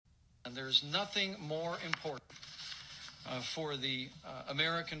And there's nothing more important for the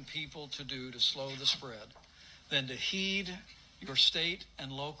American people to do to slow the spread than to heed your state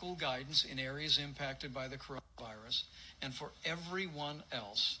and local guidance in areas impacted by the coronavirus, and for everyone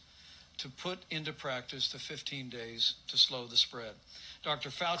else to put into practice the 15 days to slow the spread. Dr.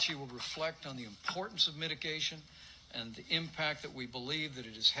 Fauci will reflect on the importance of mitigation and the impact that we believe that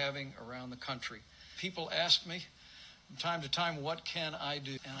it is having around the country. People ask me from time to time, what can I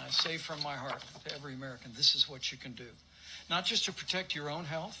do? And I say from my heart to every American, this is what you can do. Not just to protect your own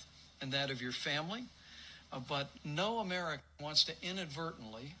health and that of your family, but no American wants to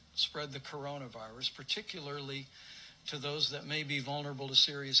inadvertently spread the coronavirus, particularly to those that may be vulnerable to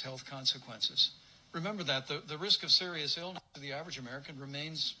serious health consequences. Remember that the risk of serious illness to the average American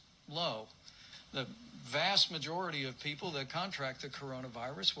remains low. The vast majority of people that contract the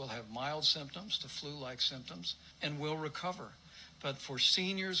coronavirus will have mild symptoms to flu-like symptoms and will recover. But for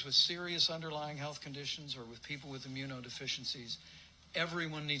seniors with serious underlying health conditions or with people with immunodeficiencies,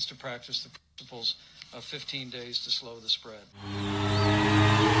 everyone needs to practice the principles of 15 days to slow the spread.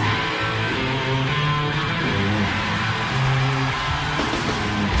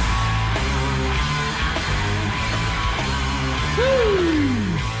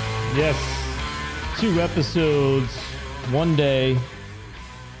 Yes, 2 episodes, 1 day.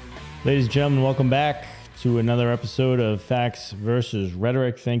 Ladies and gentlemen, welcome back to another episode of Facts versus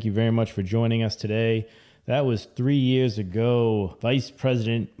Rhetoric. Thank you very much for joining us today. That was 3 years ago. Vice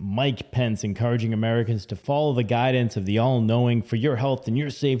President Mike Pence encouraging Americans to follow the guidance of the all-knowing for your health and your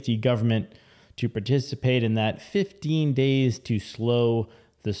safety government to participate in that 15 days to slow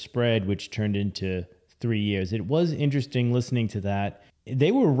the spread, which turned into 3 years. It was interesting listening to that.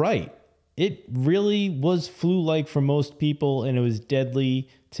 They were right. It really was flu-like for most people, and it was deadly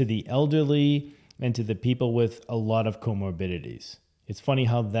to the elderly and to the people with a lot of comorbidities. It's funny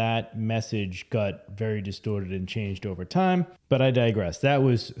how that message got very distorted and changed over time, but I digress. That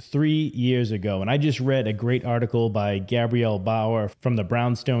was 3 years ago, and I just read a great article by Gabrielle Bauer from the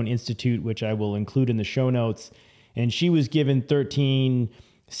Brownstone Institute, which I will include in the show notes, and she was given 13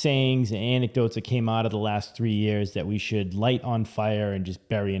 sayings and anecdotes that came out of the last 3 years that we should light on fire and just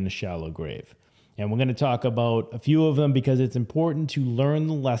bury in a shallow grave. And we're going to talk about a few of them because it's important to learn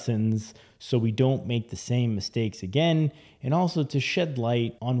the lessons so we don't make the same mistakes again, and also to shed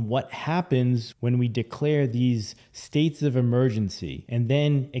light on what happens when we declare these states of emergency and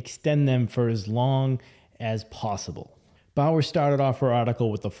then extend them for as long as possible. Bauer started off her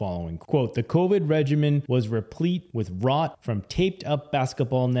article with the following, quote, "The COVID regimen was replete with rot from taped up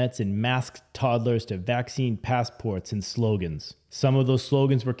basketball nets and masked toddlers to vaccine passports and slogans. Some of those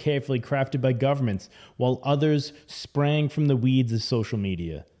slogans were carefully crafted by governments, while others sprang from the weeds of social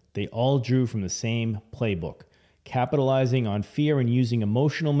media. They all drew from the same playbook, capitalizing on fear and using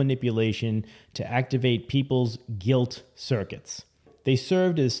emotional manipulation to activate people's guilt circuits. They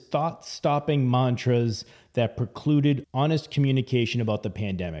served as thought-stopping mantras that precluded honest communication about the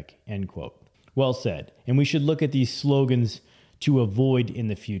pandemic," end quote. Well said. And we should look at these slogans to avoid in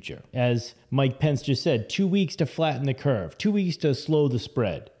the future. As Mike Pence just said, 2 weeks to flatten the curve, 2 weeks to slow the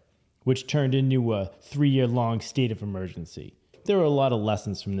spread, which turned into a 3-year-long state of emergency. There are a lot of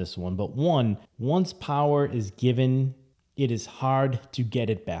lessons from this one, but one, once power is given, it is hard to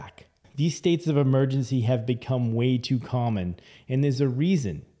get it back. These states of emergency have become way too common, and there's a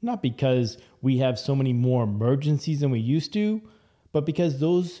reason. Not because we have so many more emergencies than we used to, but because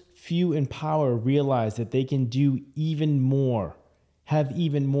those few in power realize that they can do even more, have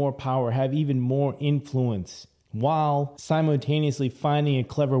even more power, have even more influence, while simultaneously finding a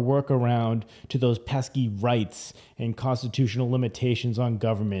clever workaround to those pesky rights and constitutional limitations on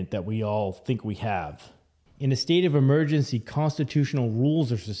government that we all think we have. In a state of emergency, constitutional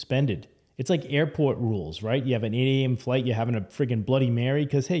rules are suspended. It's like airport rules, right? You have an 8 a.m. flight, you're having a friggin' Bloody Mary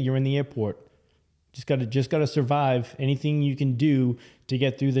because, hey, you're in the airport. Just gotta survive. Anything you can do to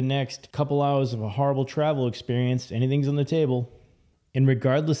get through the next couple hours of a horrible travel experience, anything's on the table. And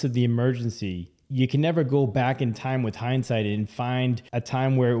regardless of the emergency, you can never go back in time with hindsight and find a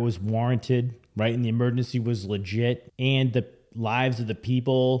time where it was warranted, right? And the emergency was legit, and the lives of the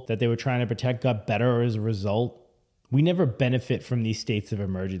people that they were trying to protect got better as a result. We never benefit from these states of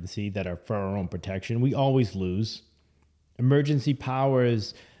emergency that are for our own protection. We always lose. Emergency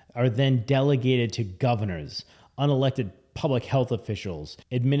powers are then delegated to governors, unelected public health officials,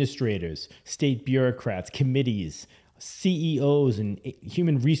 administrators, state bureaucrats, committees, CEOs, and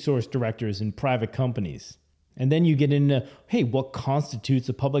human resource directors in private companies. And then you get into, hey, what constitutes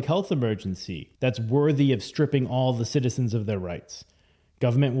a public health emergency that's worthy of stripping all the citizens of their rights?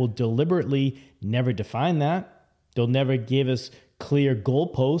 Government will deliberately never define that. They'll never give us clear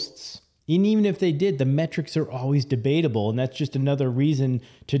goalposts. And even if they did, the metrics are always debatable, and that's just another reason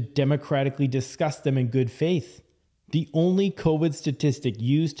to democratically discuss them in good faith. The only COVID statistic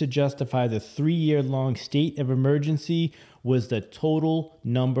used to justify the 3-year-long state of emergency was the total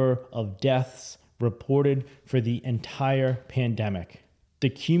number of deaths reported for the entire pandemic. The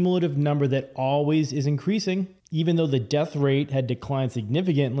cumulative number that always is increasing, even though the death rate had declined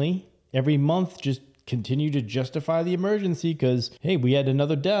significantly, every month just continued to justify the emergency because, hey, we had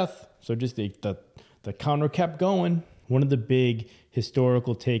another death. So just the counter kept going. One of the big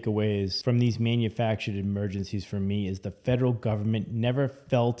historical takeaways from these manufactured emergencies for me is the federal government never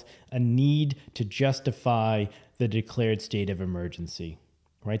felt a need to justify the declared state of emergency,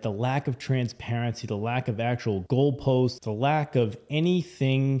 right? The lack of transparency, the lack of actual goalposts, the lack of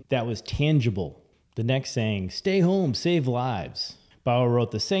anything that was tangible. The next saying, stay home, save lives. Bauer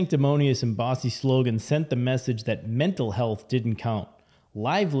wrote, the sanctimonious and bossy slogan sent the message that mental health didn't count.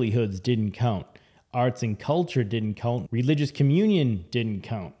 Livelihoods didn't count. Arts and culture didn't count. Religious communion didn't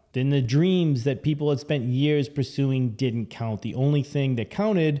count. Then the dreams that people had spent years pursuing didn't count. The only thing that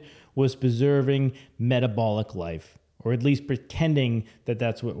counted was preserving metabolic life, or at least pretending that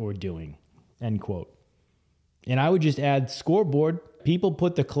that's what we're doing. End quote. And I would just add scoreboard. People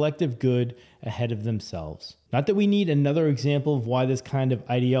put the collective good ahead of themselves. Not that we need another example of why this kind of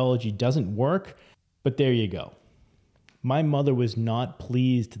ideology doesn't work, but there you go. My mother was not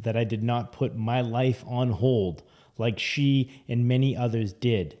pleased that I did not put my life on hold like she and many others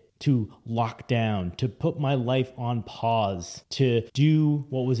did, to lock down, to put my life on pause, to do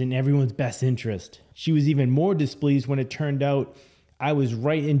what was in everyone's best interest. She was even more displeased when it turned out I was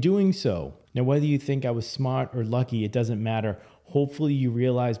right in doing so. Now, whether you think I was smart or lucky, it doesn't matter. Hopefully you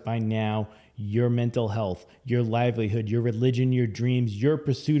realize by now your mental health, your livelihood, your religion, your dreams, your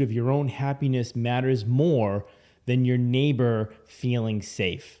pursuit of your own happiness matters more than your neighbor feeling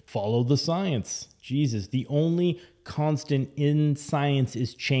safe. Follow the science. Jesus, the only constant in science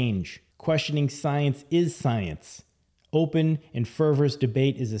is change. Questioning science is science. Open and fervorous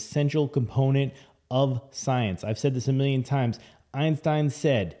debate is an essential component of science. I've said this a million times. Einstein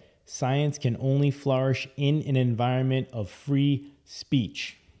said, science can only flourish in an environment of free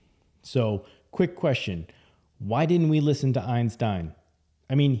speech. So, quick question. Why didn't we listen to Einstein?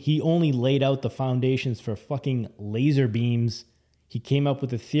 I mean, he only laid out the foundations for fucking laser beams. He came up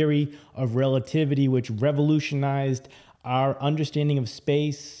with a theory of relativity which revolutionized our understanding of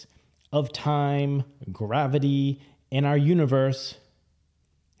space, of time, gravity, and our universe.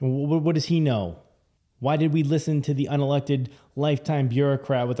 What does he know? Why did we listen to the unelected lifetime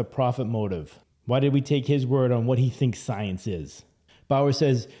bureaucrat with a profit motive? Why did we take his word on what he thinks science is? Bauer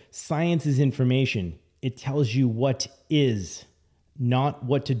says, science is information. It tells you what is, not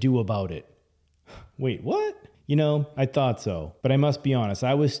what to do about it. Wait, what? You know, I thought so, but I must be honest,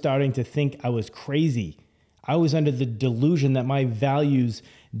 I was starting to think I was crazy. I was under the delusion that my values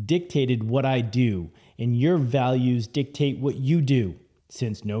dictated what I do, and your values dictate what you do.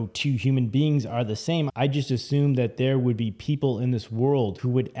 Since no two human beings are the same, I just assumed that there would be people in this world who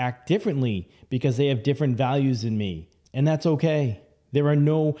would act differently because they have different values than me. And that's okay. There are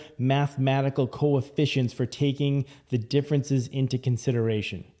no mathematical coefficients for taking the differences into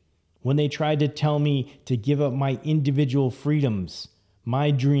consideration. When they tried to tell me to give up my individual freedoms,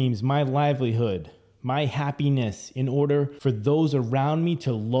 my dreams, my livelihood, my happiness in order for those around me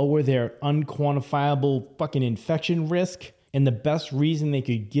to lower their unquantifiable fucking infection risk, and the best reason they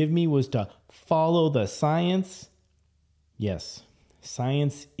could give me was to follow the science? Yes,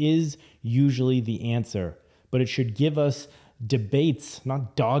 science is usually the answer, but it should give us debates,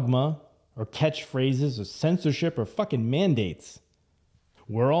 not dogma or catchphrases or censorship or fucking mandates.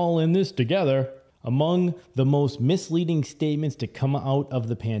 We're all in this together. Among the most misleading statements to come out of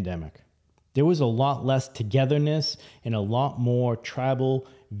the pandemic, there was a lot less togetherness and a lot more tribal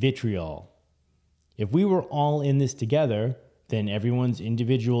vitriol. If we were all in this together, then everyone's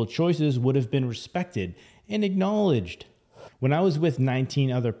individual choices would have been respected and acknowledged. When I was with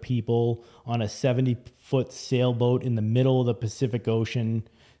 19 other people on a 70-foot sailboat in the middle of the Pacific Ocean,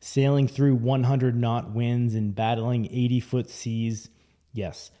 sailing through 100-knot winds and battling 80-foot seas,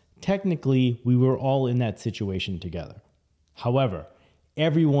 yes, technically we were all in that situation together. However,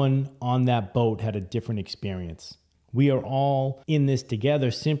 everyone on that boat had a different experience. We are all in this together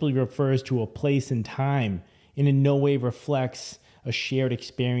simply refers to a place and time, and in no way reflects a shared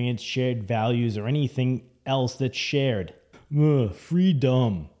experience, shared values, or anything else that's shared.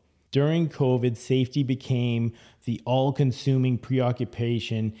 Freedom. During COVID, safety became the all-consuming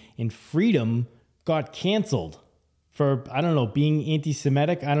preoccupation, and freedom got canceled. For, I don't know, being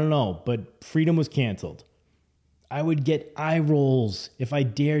anti-Semitic, I don't know, but freedom was canceled. I would get eye rolls if I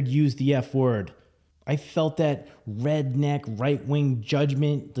dared use the F word. I felt that redneck right-wing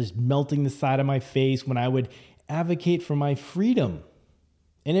judgment just melting the side of my face when I would advocate for my freedom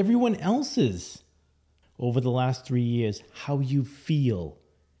and everyone else's. Over the last 3 years, how you feel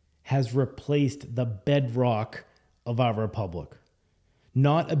has replaced the bedrock of our republic.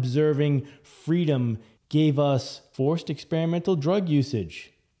 Not observing freedom gave us forced experimental drug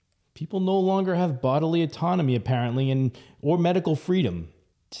usage. People no longer have bodily autonomy, apparently, or medical freedom.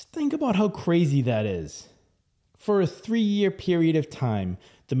 Just think about how crazy that is. For a 3-year period of time,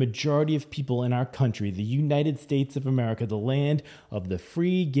 the majority of people in our country, the United States of America, the land of the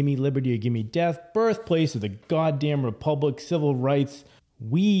free, gimme liberty or gimme death, birthplace of the goddamn republic, civil rights,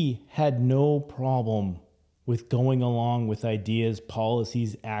 we had no problem with going along with ideas,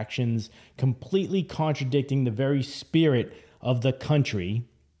 policies, actions, completely contradicting the very spirit of the country,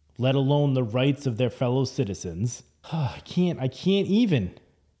 let alone the rights of their fellow citizens. I can't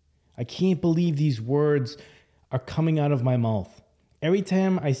believe these words are coming out of my mouth. Every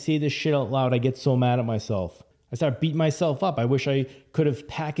time I say this shit out loud, I get so mad at myself. I start beating myself up. I wish I could have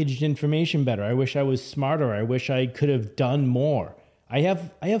packaged information better. I wish I was smarter. I wish I could have done more. I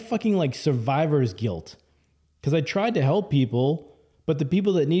have fucking like survivor's guilt. Because I tried to help people, but the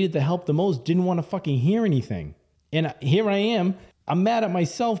people that needed the help the most didn't want to fucking hear anything. And here I am. I'm mad at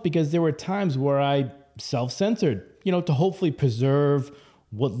myself because there were times where I self-censored, to hopefully preserve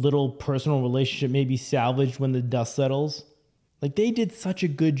what little personal relationship may be salvaged when the dust settles. Like, they did such a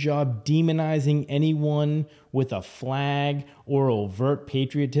good job demonizing anyone with a flag or overt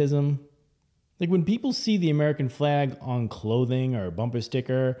patriotism. Like, when people see the American flag on clothing or a bumper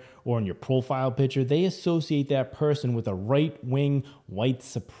sticker or in your profile picture, they associate that person with a right-wing white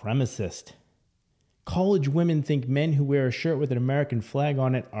supremacist. College women think men who wear a shirt with an American flag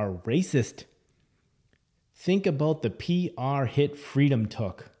on it are racist. Think about the PR hit Freedom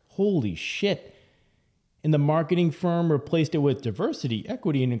took. Holy shit. And the marketing firm replaced it with diversity,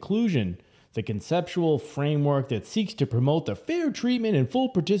 equity, and inclusion, the conceptual framework that seeks to promote the fair treatment and full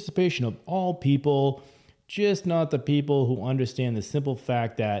participation of all people, just not the people who understand the simple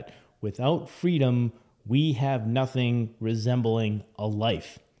fact that without freedom, we have nothing resembling a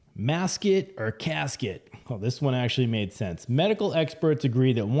life. Mask it or casket. Oh, this one actually made sense. Medical experts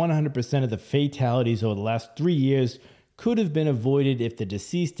agree that 100% of the fatalities over the last 3 years could have been avoided if the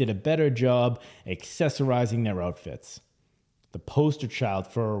deceased did a better job accessorizing their outfits. The poster child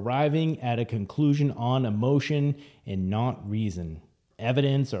for arriving at a conclusion on emotion and not reason,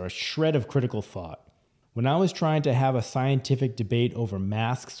 evidence, or a shred of critical thought. When I was trying to have a scientific debate over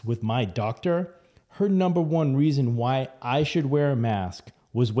masks with my doctor, her number one reason why I should wear a mask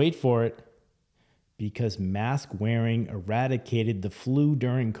was, wait for it, because mask wearing eradicated the flu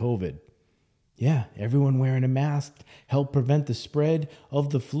during COVID. Yeah, everyone wearing a mask helped prevent the spread of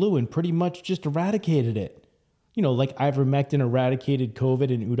the flu and pretty much just eradicated it. Like ivermectin eradicated COVID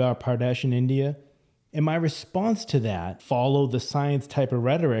in Uttar Pradesh in India. And my response to that, follow the science type of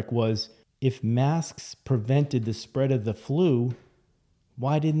rhetoric, was, if masks prevented the spread of the flu,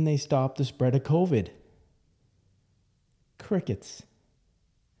 why didn't they stop the spread of COVID? Crickets.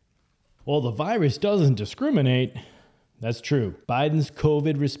 Well, the virus doesn't discriminate. That's true. Biden's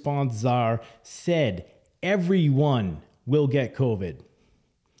COVID response czar said everyone will get COVID.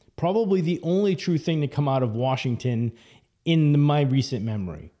 Probably the only true thing to come out of Washington in my recent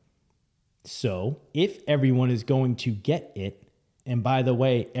memory. So, if everyone is going to get it, and by the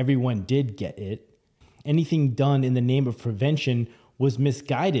way, everyone did get it, anything done in the name of prevention was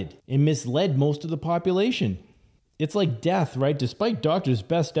misguided and misled most of the population. It's like death, right? Despite doctors'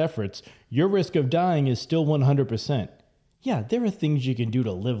 best efforts, your risk of dying is still 100%. Yeah, there are things you can do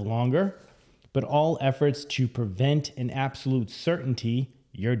to live longer, but all efforts to prevent an absolute certainty,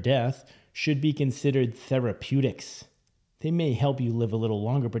 your death, should be considered therapeutics. They may help you live a little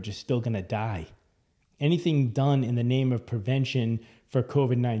longer, but you're still going to die. Anything done in the name of prevention for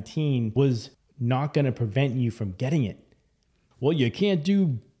COVID-19 was not going to prevent you from getting it. Well, you can't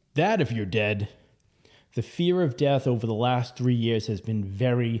do that if you're dead. The fear of death over the last 3 years has been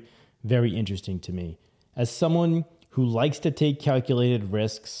very, very interesting to me. As someone who likes to take calculated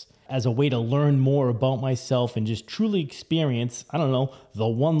risks as a way to learn more about myself and just truly experience, the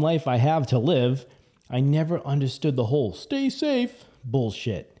one life I have to live, I never understood the whole stay safe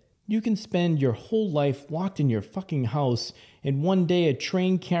bullshit. You can spend your whole life locked in your fucking house, and one day a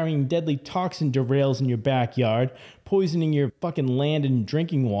train carrying deadly toxin derails in your backyard, poisoning your fucking land and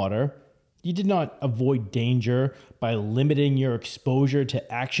drinking water. You did not avoid danger by limiting your exposure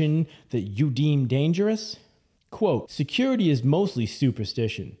to action that you deem dangerous. Quote, security is mostly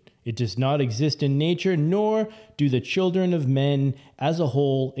superstition. It does not exist in nature, nor do the children of men as a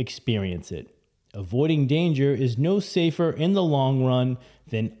whole experience it. Avoiding danger is no safer in the long run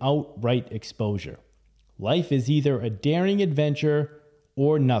than outright exposure. Life is either a daring adventure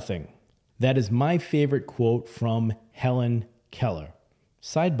or nothing. That is my favorite quote from Helen Keller.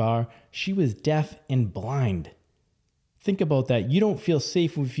 Sidebar, she was deaf and blind. Think about that. You don't feel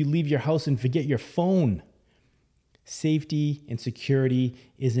safe if you leave your house and forget your phone. Safety and security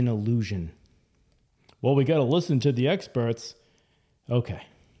is an illusion. Well, we got to listen to the experts. Okay,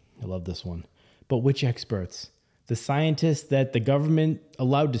 I love this one. But which experts? The scientists that the government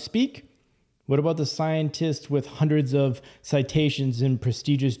allowed to speak? What about the scientists with hundreds of citations in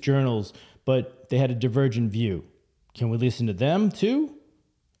prestigious journals, but they had a divergent view? Can we listen to them too?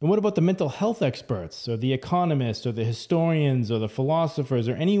 And what about the mental health experts, or the economists, or the historians, or the philosophers,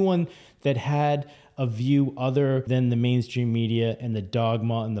 or anyone that had a view other than the mainstream media and the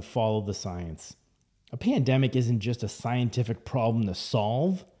dogma and the follow the science? A pandemic isn't just a scientific problem to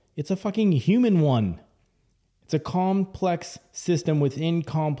solve. It's a fucking human one. It's a complex system within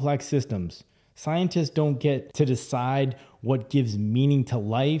complex systems. Scientists don't get to decide what gives meaning to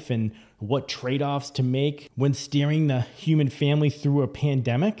life and what trade-offs to make when steering the human family through a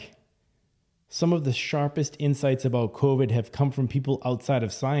pandemic. Some of the sharpest insights about COVID have come from people outside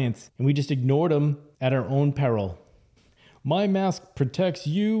of science, and we just ignored them at our own peril. My mask protects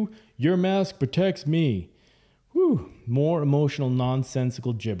you, your mask protects me. Whew, more emotional,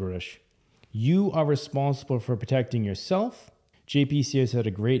 nonsensical gibberish. You are responsible for protecting yourself. JP Sears had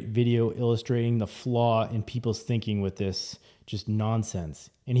a great video illustrating the flaw in people's thinking with this just nonsense.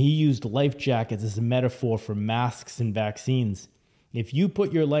 And he used life jackets as a metaphor for masks and vaccines. If you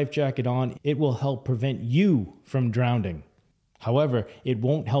put your life jacket on, it will help prevent you from drowning. However, it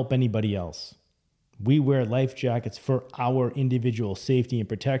won't help anybody else. We wear life jackets for our individual safety and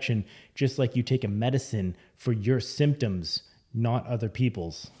protection, just like you take a medicine for your symptoms, not other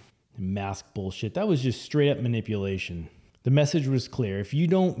people's. Mask bullshit. That was just straight up manipulation. The message was clear. If you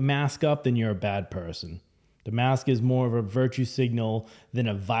don't mask up, then you're a bad person. The mask is more of a virtue signal than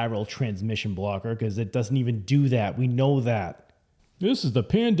a viral transmission blocker because it doesn't even do that. We know that. This is the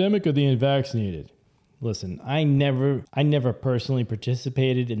pandemic of the unvaccinated. Listen, I never personally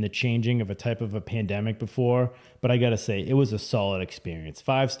participated in the changing of a type of a pandemic before, but I gotta say, it was a solid experience.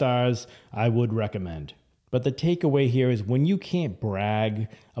 5 stars, I would recommend. But the takeaway here is when you can't brag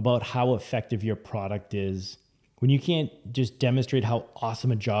about how effective your product is, when you can't just demonstrate how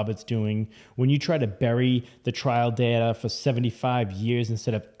awesome a job it's doing, when you try to bury the trial data for 75 years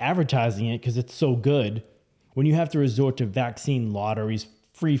instead of advertising it because it's so good, when you have to resort to vaccine lotteries,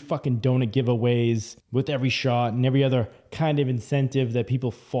 free fucking donut giveaways with every shot and every other kind of incentive that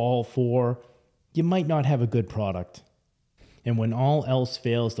people fall for, you might not have a good product. And when all else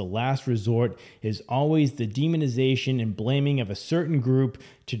fails, the last resort is always the demonization and blaming of a certain group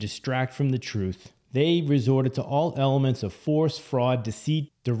to distract from the truth. They resorted to all elements of force, fraud,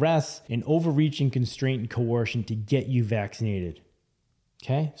 deceit, duress, and overreaching constraint and coercion to get you vaccinated.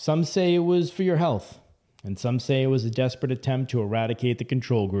 Okay? Some say it was for your health, and some say it was a desperate attempt to eradicate the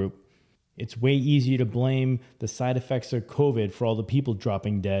control group. It's way easier to blame the side effects of COVID for all the people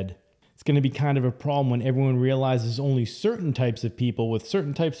dropping dead. It's going to be kind of a problem when everyone realizes only certain types of people with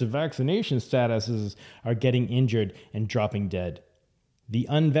certain types of vaccination statuses are getting injured and dropping dead. The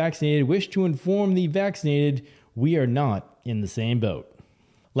unvaccinated wish to inform the vaccinated we are not in the same boat.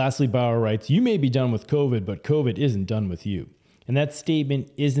 Lastly, Bauer writes, you may be done with COVID, but COVID isn't done with you. And that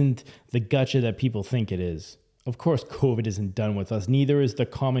statement isn't the gotcha that people think it is. Of course, COVID isn't done with us. Neither is the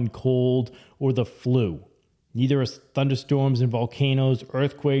common cold or the flu. Neither is thunderstorms and volcanoes,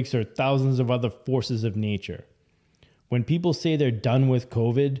 earthquakes, or thousands of other forces of nature. When people say they're done with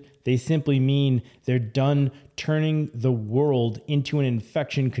COVID, they simply mean they're done turning the world into an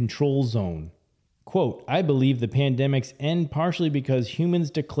infection control zone. Quote, I believe the pandemics end partially because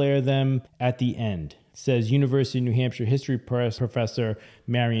humans declare them at the end, says University of New Hampshire History Professor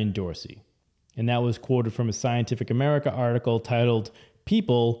Marion Dorsey. And that was quoted from a Scientific America article titled,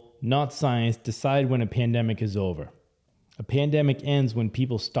 People, Not Science, Decide When a Pandemic is Over. A pandemic ends when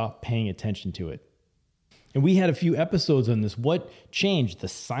people stop paying attention to it. And we had a few episodes on this. What changed, the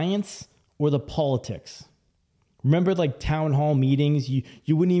science or the politics? Remember like town hall meetings? You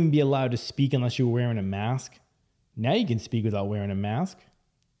wouldn't even be allowed to speak unless you were wearing a mask. Now you can speak without wearing a mask.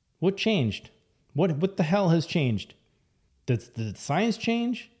 What changed? What the hell has changed? Did science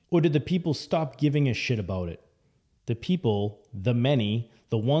change? Or did the people stop giving a shit about it? The people, the many,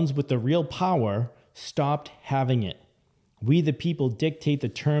 the ones with the real power, stopped having it. We the people dictate the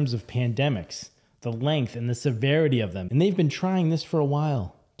terms of pandemics, the length and the severity of them. And they've been trying this for a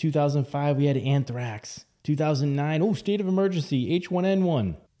while. 2005, we had anthrax. 2009, state of emergency,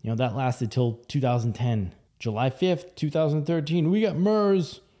 H1N1. That lasted till 2010. July 5th, 2013, we got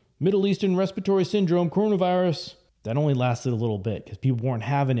MERS, Middle Eastern Respiratory Syndrome, coronavirus. That only lasted a little bit because people weren't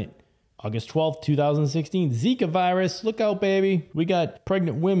having it. August 12th, 2016, Zika virus. Look out, baby. We got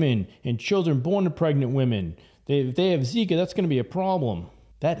pregnant women and children born to pregnant women. If they have Zika, that's going to be a problem.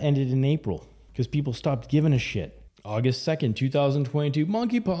 That ended in April because people stopped giving a shit. August 2nd, 2022,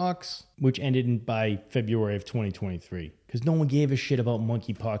 monkeypox, which ended by February of 2023 because no one gave a shit about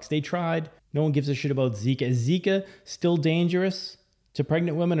monkeypox. They tried. No one gives a shit about Zika. Is Zika still dangerous to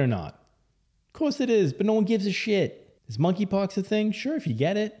pregnant women or not? Of course it is, but no one gives a shit. Is monkeypox a thing? Sure, if you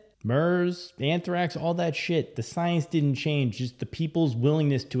get it. MERS, anthrax, all that shit. The science didn't change. Just the people's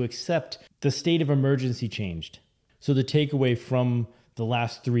willingness to accept the state of emergency changed. So the takeaway from the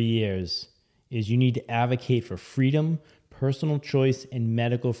last 3 years is you need to advocate for freedom, personal choice, and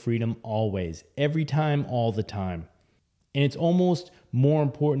medical freedom always. Every time, all the time. And it's almost more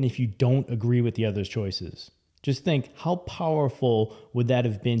important if you don't agree with the other's choices. Just think, how powerful would that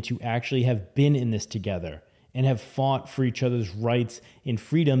have been to actually have been in this together and have fought for each other's rights and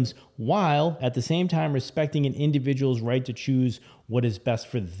freedoms while at the same time respecting an individual's right to choose what is best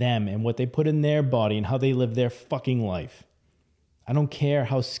for them and what they put in their body and how they live their fucking life. I don't care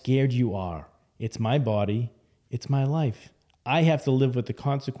how scared you are. It's my body. It's my life. I have to live with the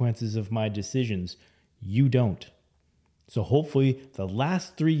consequences of my decisions. You don't. So hopefully the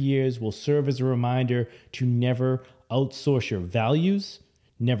last 3 years will serve as a reminder to never outsource your values,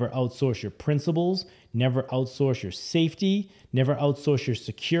 never outsource your principles, never outsource your safety, never outsource your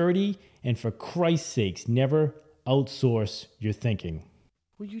security, and for Christ's sakes, never outsource your thinking.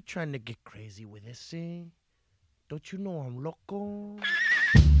 Were you trying to get crazy with this, eh? Don't you know I'm loco?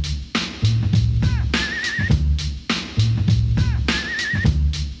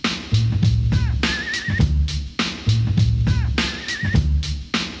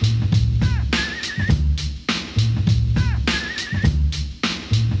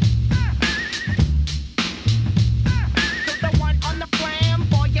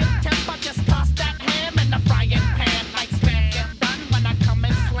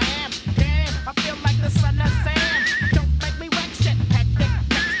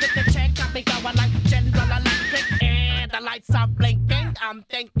 I'm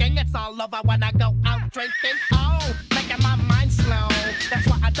thinking it's all over when I go out drinking. Oh, making my mind slow. That's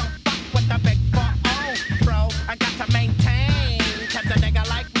why